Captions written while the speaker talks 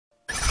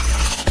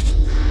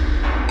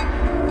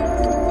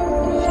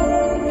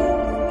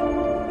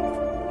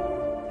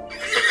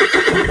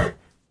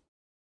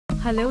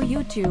Hello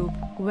YouTube,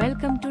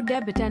 welcome to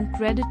Debit and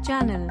Credit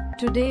channel.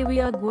 Today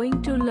we are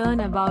going to learn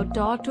about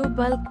Auto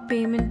Bulk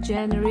Payment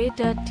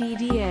Generator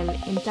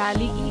TDL in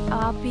Tally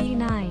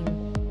ERP9.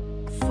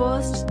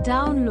 First,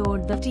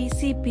 download the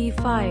TCP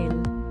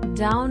file.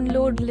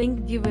 Download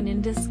link given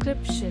in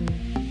description.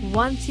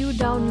 Once you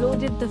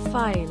downloaded the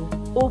file,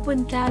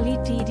 open Tally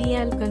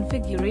TDL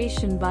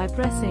configuration by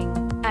pressing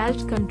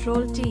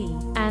Alt-Ctrl-T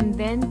and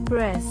then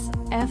press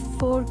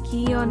F4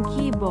 key on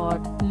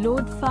keyboard.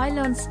 Load file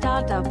on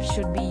startup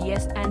should be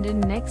yes, and in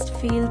next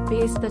field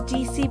paste the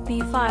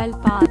TCP file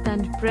path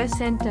and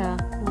press enter.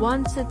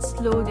 Once it's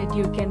loaded,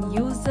 you can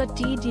use the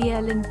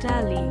TDL in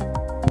Tally.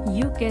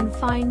 You can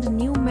find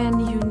new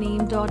menu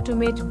named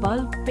Automate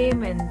Bulk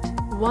Payment.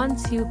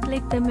 Once you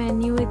click the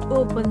menu, it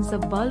opens a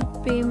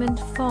bulk payment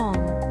form.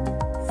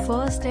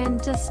 First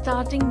enter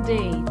starting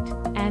date,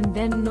 and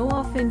then no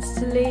of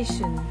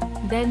installation.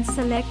 Then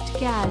select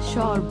cash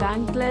or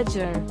bank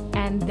ledger,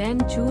 and then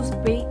choose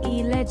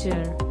payee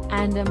ledger,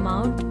 and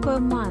amount per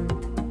month.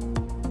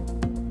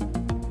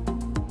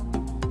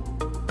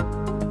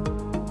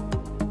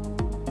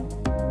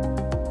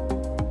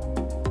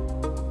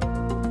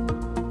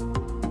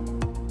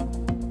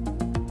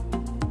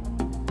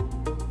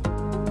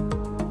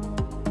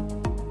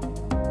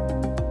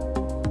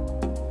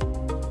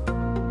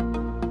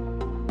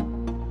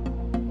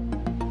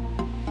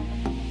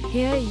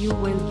 Here you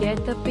will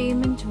get the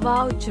payment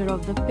voucher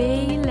of the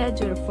payee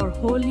ledger for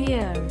whole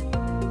year.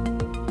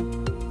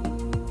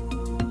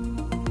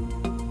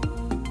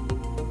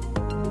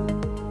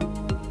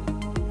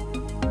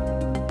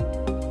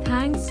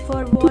 Thanks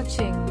for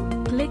watching.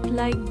 Click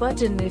like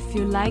button if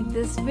you like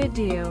this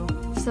video.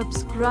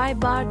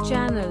 Subscribe our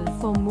channel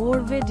for more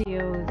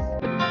videos.